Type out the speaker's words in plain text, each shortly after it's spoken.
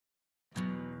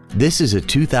This is a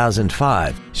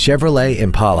 2005 Chevrolet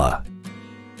Impala.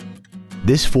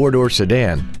 This four-door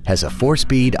sedan has a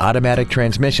 4-speed automatic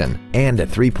transmission and a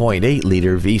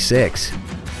 3.8-liter V6.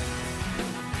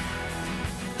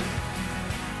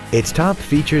 Its top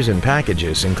features and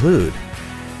packages include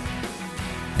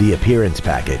the appearance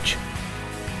package,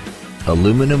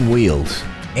 aluminum wheels,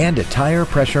 and a tire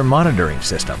pressure monitoring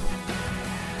system.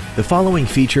 The following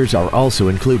features are also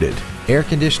included: air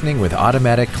conditioning with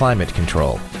automatic climate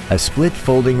control, a split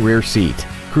folding rear seat,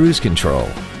 cruise control,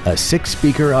 a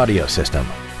 6-speaker audio system,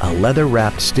 a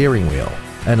leather-wrapped steering wheel,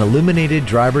 an illuminated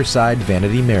driver's side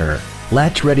vanity mirror,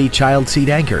 latch-ready child seat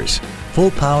anchors,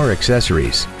 full power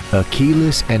accessories, a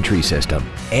keyless entry system,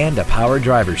 and a power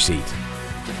driver's seat.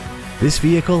 This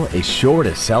vehicle is sure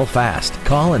to sell fast.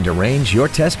 Call and arrange your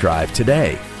test drive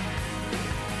today.